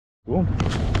Cool. Does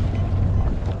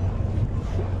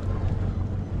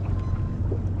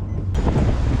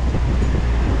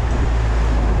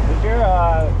your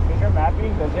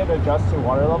mapping, does it adjust to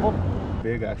water level?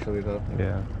 Big actually though.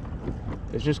 Yeah.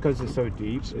 It's just because it's so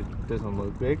deep, it doesn't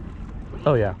look big.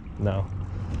 Oh yeah, no.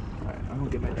 Alright, I'm gonna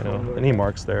get my phone. Any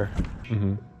marks there?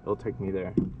 Mm-hmm. It'll take me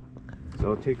there.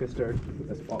 So it'll take us there.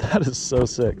 That is so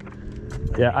sick.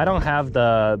 Yeah, I don't have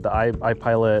the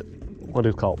iPilot, what do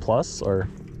you call it, Plus or?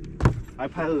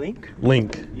 iPilot Link?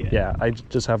 Link. Yeah, I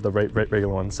just have the regular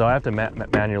one, so I have to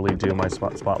manually do my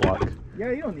spot lock. Yeah,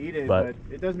 you don't need it, but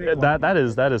it does make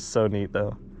that is so neat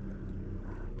though.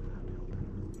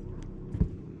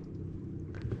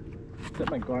 Except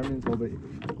my Garmin's a little bit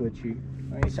glitchy.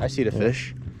 I see the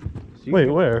fish. So wait,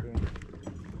 where? Do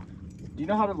you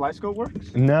know how the light scope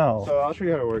works? No. So I'll show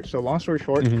you how it works. So long story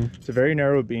short, it's a very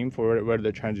narrow beam for where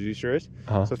the transducer is.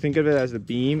 So think of it as the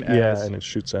beam as... and it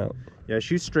shoots out. Yeah, it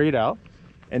shoots straight out.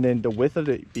 And then the width of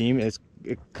the beam is,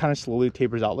 it kind of slowly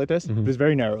tapers out like this. But it's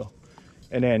very narrow.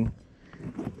 And then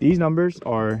these numbers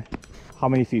are how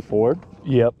many feet forward.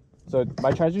 Yep. So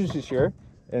my transducer is here,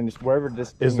 and it's wherever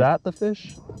this thing is that the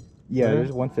fish? Yeah,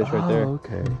 there's one fish right there.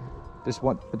 Okay. This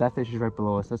one, but that fish is right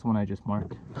below us. That's the one I just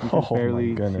marked. You can Oh barely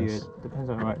my goodness. see it. Depends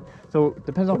on right. So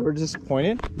depends on where this is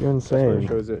pointed. You're That's where insane. it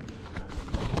shows it.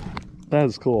 That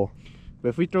is cool. But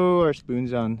if we throw our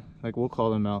spoons down, like we'll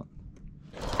call them out.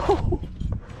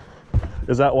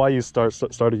 Is that why you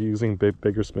started using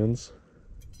bigger spoons?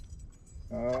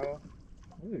 It was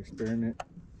an experiment,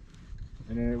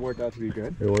 and then it worked out to be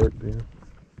good. It worked, yeah.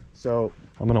 So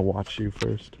I'm gonna watch you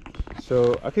first.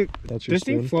 So I could. That's your this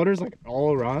spoon? thing flutters like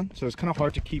all around, so it's kind of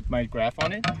hard to keep my graph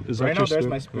on it. Is right that now, your there's spoon?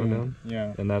 my spoon. Down?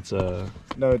 Yeah. And that's a.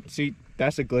 No, see,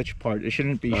 that's the glitch part. It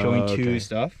shouldn't be showing two okay.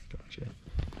 stuff. Gotcha.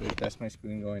 But that's my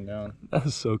spoon going down. That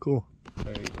is so cool.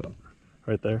 There you go.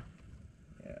 Right there.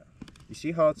 Yeah. You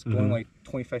see how it's going like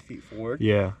 25 feet forward?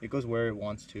 Yeah. It goes where it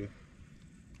wants to.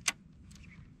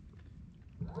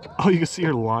 Oh, you can see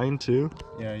your line too?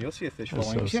 Yeah, you'll see a fish That's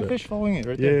following. so You see a sick. fish following it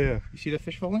right there? Yeah. You see the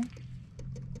fish following?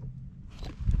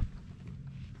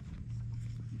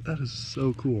 That is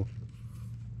so cool.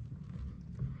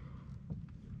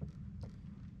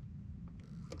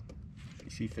 You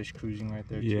see fish cruising right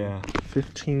there too. Yeah.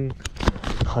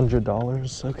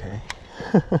 $1,500. Okay.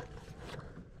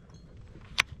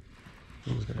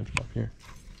 Who's gonna drop here?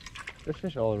 There's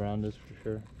fish all around us for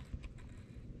sure.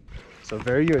 So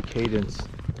vary your cadence.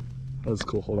 That's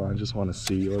cool. Hold on, I just want to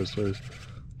see yours first.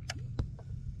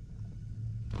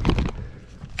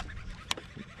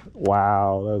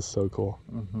 Wow, that's so cool.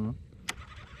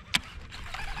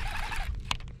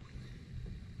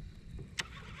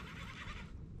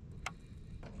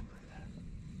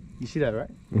 You see that, right?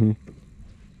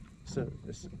 So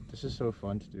this is so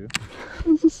fun to do.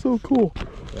 This is so cool.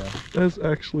 Yeah. That's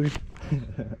actually.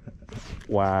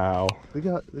 Wow. Look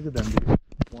at them, dude.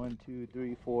 1, 2,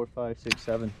 3, 4, 5, 6,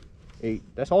 7, 8.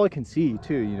 That's all I can see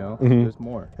too, you know. There's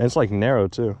more. And it's like narrow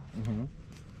too.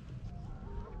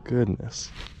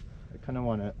 Goodness. I kind of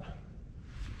want to.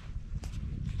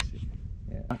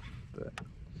 Yeah. But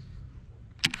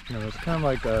no, it's kind of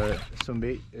like some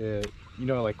bait. You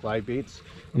know, like live baits.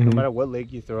 No matter what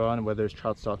lake you throw on, whether it's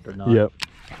trout stocked or not. Yep.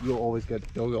 You'll always get.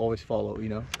 They'll always follow. You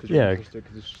know. Cause Yeah. Because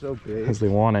it's so big. Because they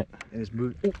want it. And it's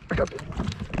moving. Oh, I got it.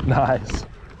 Nice.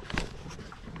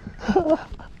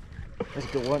 That's a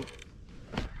good one.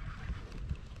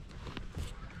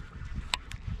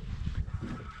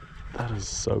 That is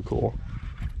so cool.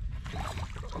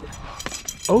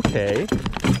 Okay.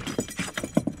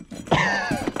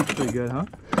 Pretty good, huh?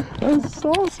 That's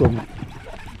awesome.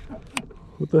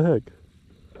 What the heck?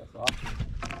 That's awesome.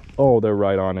 Oh, they're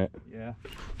right on it. Yeah.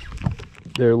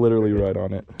 They're literally right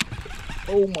on it.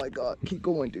 Oh my god. Keep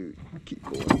going, dude. Keep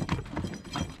going.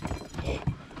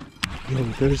 Yo,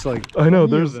 there's like I know,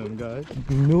 20 there's of them, guys.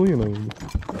 a million of them.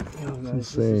 Yo, guys,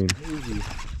 insane. This is crazy.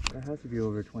 There has to be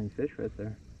over 20 fish right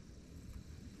there.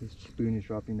 This spoon is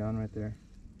dropping down right there.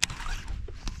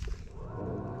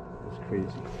 That's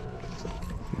crazy.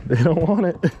 They don't want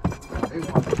it.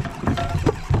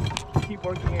 Keep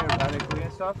working it erratically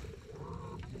and stuff.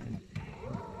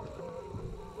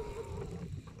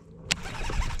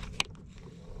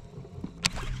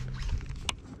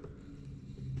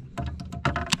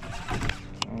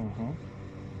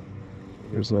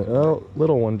 There's like, oh,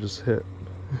 little one just hit.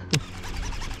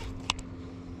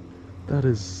 That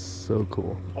is so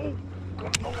cool.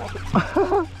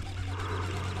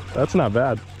 That's not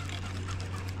bad.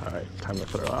 All right, time to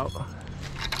throw out.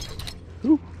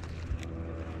 Ooh.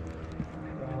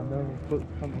 Oh no, foot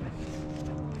coming.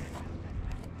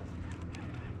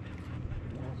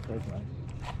 That's nice.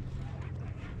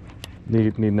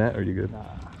 Need net, or are you good? Nah.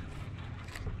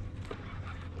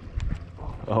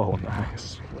 Oh,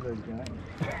 nice. What a giant.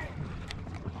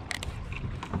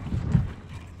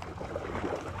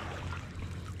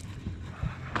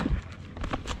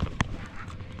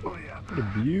 Oh yeah, what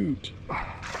a beaut.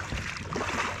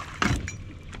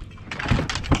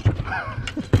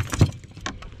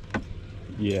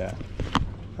 Yeah,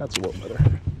 that's a little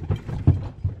better.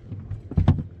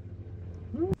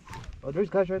 Oh, there's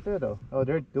guys right there though. Oh,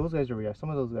 those guys are real. Some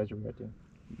of those guys are right there.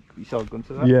 You saw a glimpse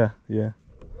of that? Yeah, yeah.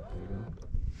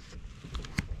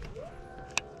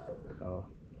 Oh,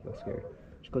 that's scary.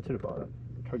 Just go to the bottom.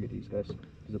 Target these guys.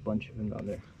 There's a bunch of them down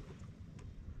there.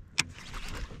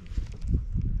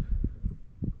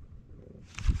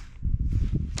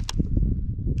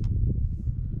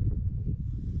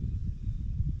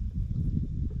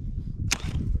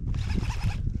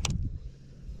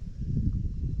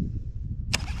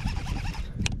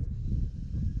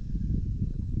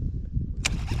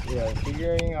 Yeah,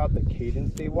 figuring out the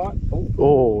cadence they want.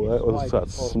 Oh, that got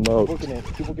smoked.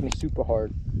 Keep working it super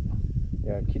hard.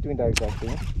 Yeah, keep doing that exact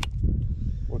thing.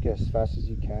 Work it as fast as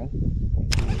you can.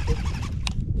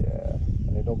 Yeah,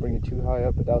 and then don't bring it too high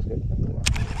up, but that was good.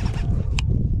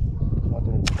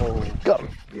 Oh, Got him.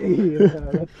 yeah,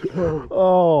 let's go.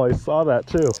 Oh, I saw that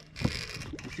too.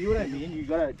 You see what I mean? You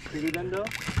gotta trigger them though.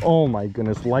 Oh my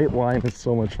goodness, light line is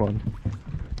so much fun.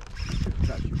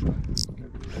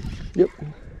 Yep.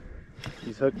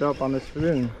 He's hooked up on the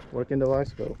spoon, working the live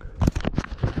scope.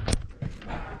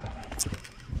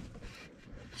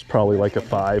 It's probably like a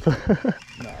 5.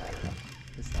 Nah,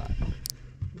 it's not.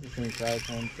 There's any guys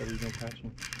ones that he's been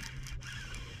catching.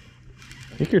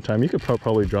 Take your time. You could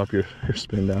probably drop your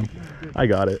spin down. I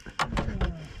got it. I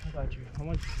got you. How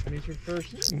much? And it's your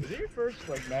first? Is it your first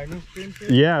like Magnum spoon?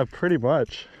 Yeah, pretty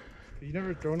much. You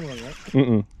never thrown one, right?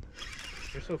 Mm-mm.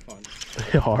 They're so fun.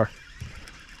 They are.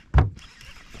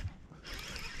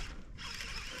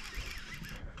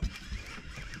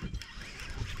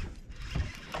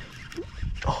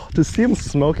 Oh, to see him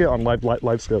smoke it on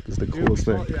live scope is the coolest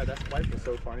thing. Yeah, that life is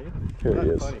so funny. Here he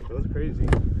is. Funny. That was crazy.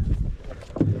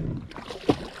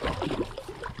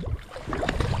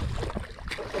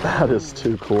 That is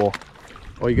too cool.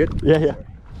 Oh, you good? Yeah.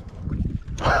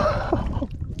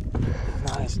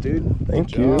 Nice, dude.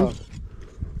 Thank you.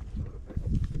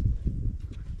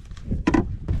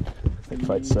 That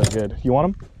fight's so good. You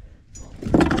want him?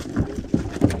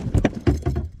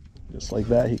 Just like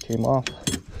that, he came off.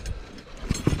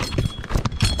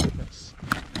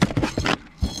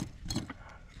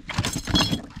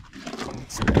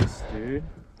 Nice, dude.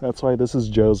 That's why this is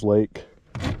Joe's lake.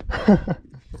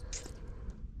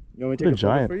 You want me to take a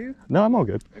photo for you? No, I'm all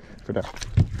good for now.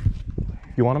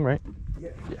 You want him, right? Yeah.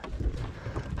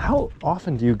 How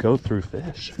often do you go through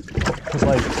fish? Cause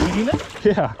like, Eating them?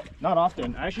 yeah. Not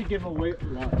often. I actually give away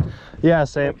one. Yeah,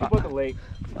 same. People at the lake.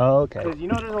 Oh, okay. Because you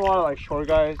know there's a lot of like shore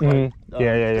guys. Mhm. Like,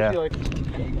 Yeah. like,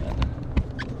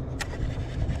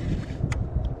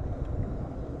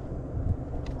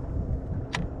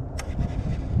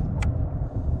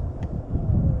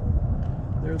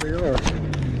 There they are.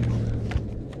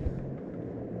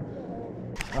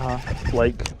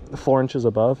 Like 4 inches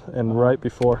above and right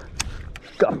before.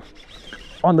 Got him.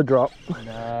 On the drop.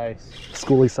 nice.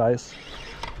 Schoolie size.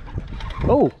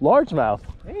 Oh, largemouth.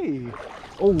 Hey.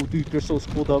 Oh, dude, they're so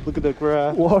schooled up. Look at the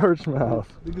graph. Largemouth.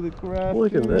 Look at the graph.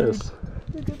 Look at dude. this.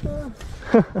 Look at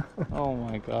that. Oh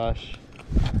my gosh.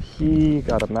 He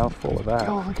got a mouthful of that.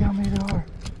 Oh, look how many there are.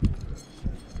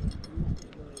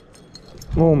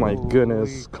 Oh my Holy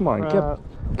goodness. Come on, crap.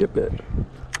 get bit.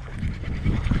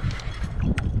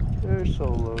 They're so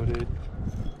loaded.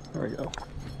 There we go.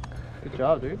 Good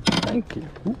job, dude. Thank you.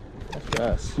 Ooh,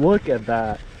 Yes. look at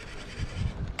that.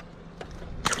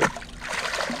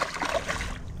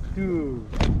 Dude.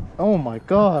 Oh my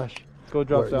gosh. Go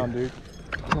drop Where- down, dude.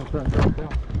 Come on, drop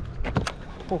down.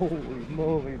 Holy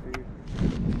moly, dude.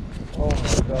 Oh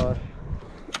my gosh.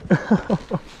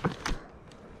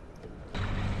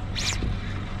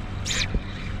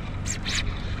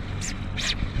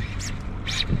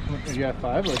 Are you at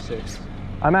 5 or 6?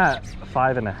 I'm at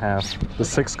 5.5. The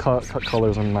 6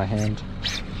 colors in my hand.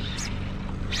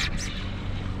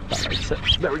 That makes it.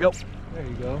 There we go. There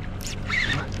you go.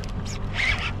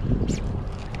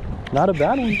 Not a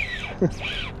bad one.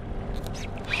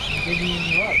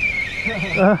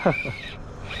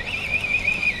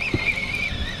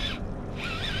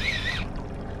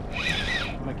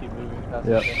 I'm gonna keep moving past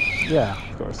Yep. it. Yeah,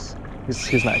 of course.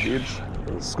 He's not huge.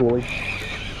 Schoolie.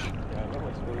 Yeah, that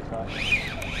looks really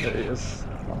fast. There he is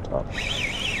on top.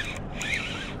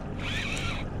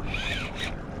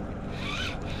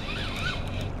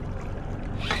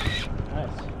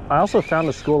 I also found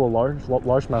a school of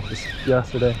largemouth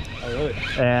yesterday. Oh, really?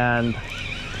 And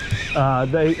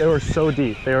they were so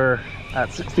deep. They were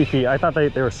at 60 feet. I thought they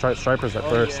were stripers at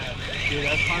first. Yeah. Dude,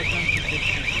 that's 5 times to 60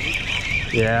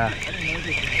 feet. Yeah. I didn't know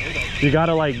they could do that. You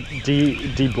gotta like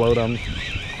de-bloat them.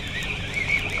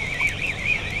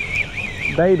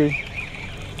 Baby.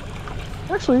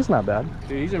 Actually, he's not bad.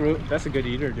 Dude, that's a good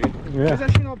eater, dude. Yeah. He's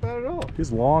actually not bad at all.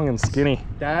 He's long and skinny.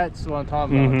 That's what I'm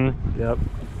talking about. Mm-hmm. Yep.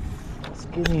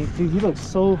 Skinny. Dude, he looks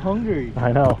so hungry.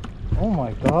 I know. Oh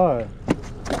my god.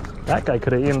 That guy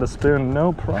could have eaten the spoon,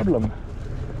 no problem.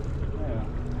 Yeah.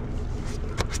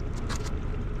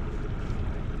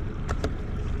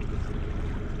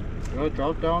 You want to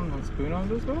drop down a spoon on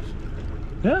this fish?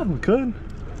 Yeah, we could.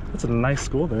 That's a nice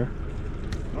school there.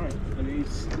 Alright. And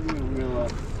these real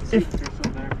secrets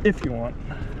in there. If you want.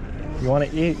 You want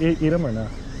to eat them or no?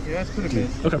 Yeah, let's put him in.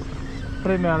 Okay.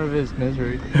 Put him out of his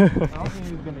misery. I don't think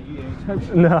he's gonna eat anytime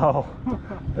soon. No.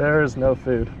 There is no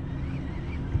food.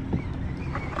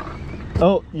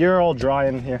 Oh, you're all dry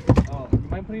in here. Oh, you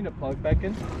mind putting the plug back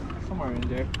in? Somewhere in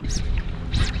there.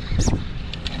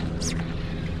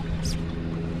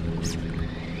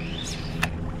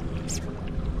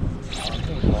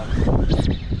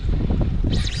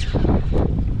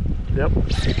 Yep.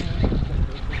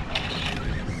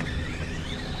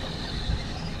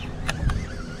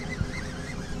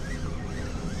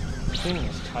 This thing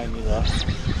is tiny though.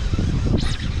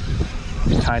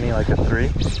 Tiny like a 3, a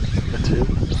 2.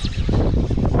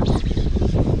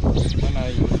 Why not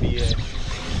even be a...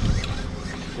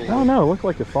 I don't know, it looked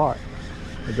like it fought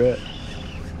a bit.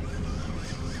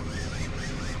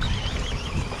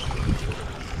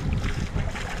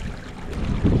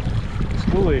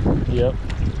 Schoolie. Yep.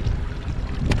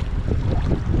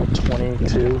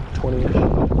 22, 20-ish.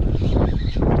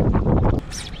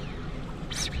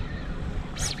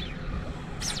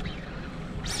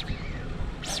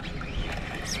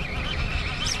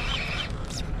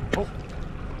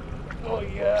 Oh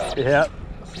yeah. Yep.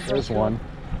 There's one.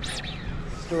 It's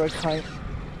the right kind.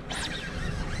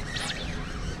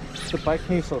 The bite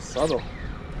came so subtle.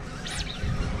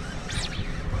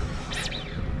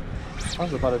 I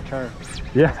was about to turn.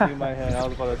 Yeah. In my head, I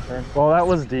was about to turn. Well, that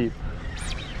was deep.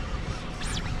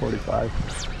 45.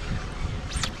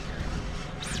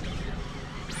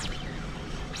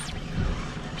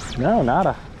 No,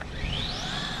 nada.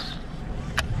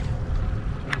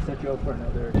 Let me set you up for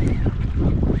another.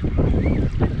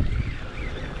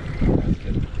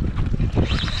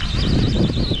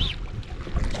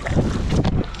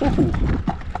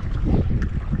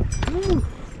 Ooh.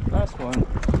 Last one.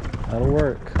 That'll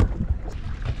work.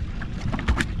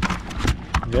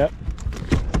 Yep.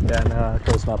 Yeah, no, that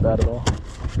goes not bad at all.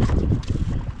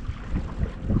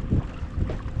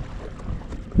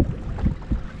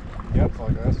 Yep, I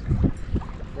guess.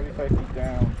 45 feet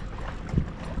down.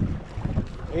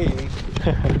 Hey.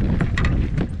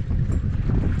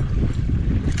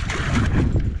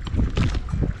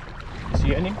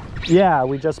 See any? Yeah,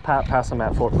 we just passed them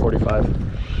at 45.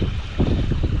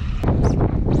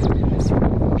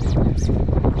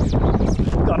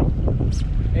 Got him.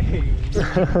 Hey.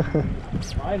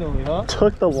 Finally, huh?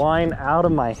 Took the line out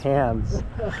of my hands.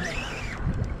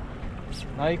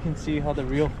 Now you can see how the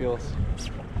reel feels.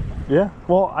 Yeah,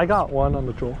 well, I got one on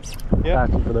the troll. Yeah.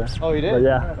 Back over there. Oh, you did? But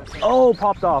yeah. Oh,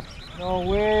 popped off. No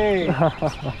way.